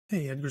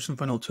Hey, Edgar from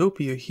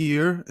Funneltopia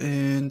here,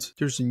 and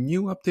there's a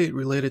new update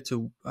related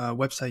to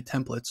website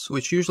templates,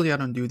 which usually I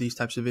don't do these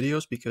types of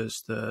videos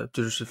because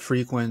there's a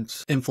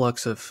frequent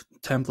influx of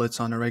templates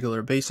on a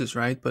regular basis,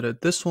 right? But at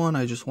this one,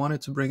 I just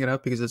wanted to bring it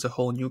up because it's a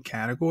whole new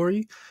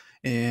category.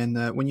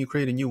 And when you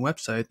create a new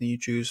website and you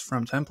choose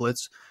from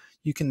templates,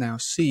 you can now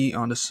see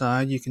on the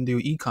side, you can do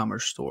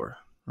e-commerce store,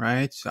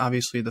 right?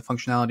 Obviously, the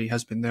functionality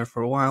has been there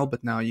for a while,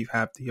 but now you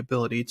have the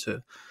ability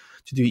to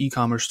do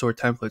e-commerce store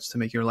templates to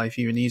make your life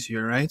even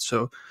easier, right?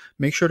 So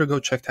make sure to go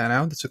check that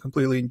out. It's a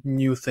completely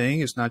new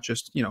thing. It's not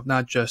just,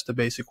 not just a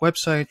basic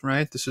website,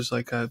 right? This is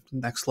like a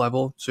next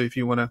level. So if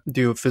you want to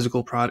do a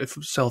physical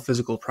product, sell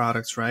physical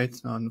products, right,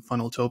 on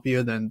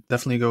Funneltopia, then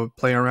definitely go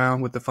play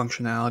around with the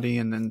functionality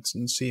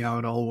and see how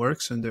it all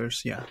works. And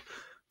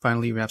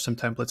finally we have some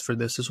templates for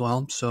this as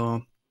well.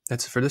 So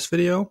that's it for this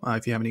video.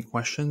 If you have any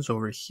questions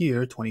over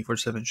here,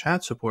 24/7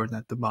 chat support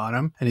at the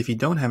bottom. And if you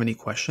don't have any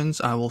questions,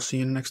 I will see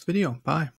you in the next video. Bye.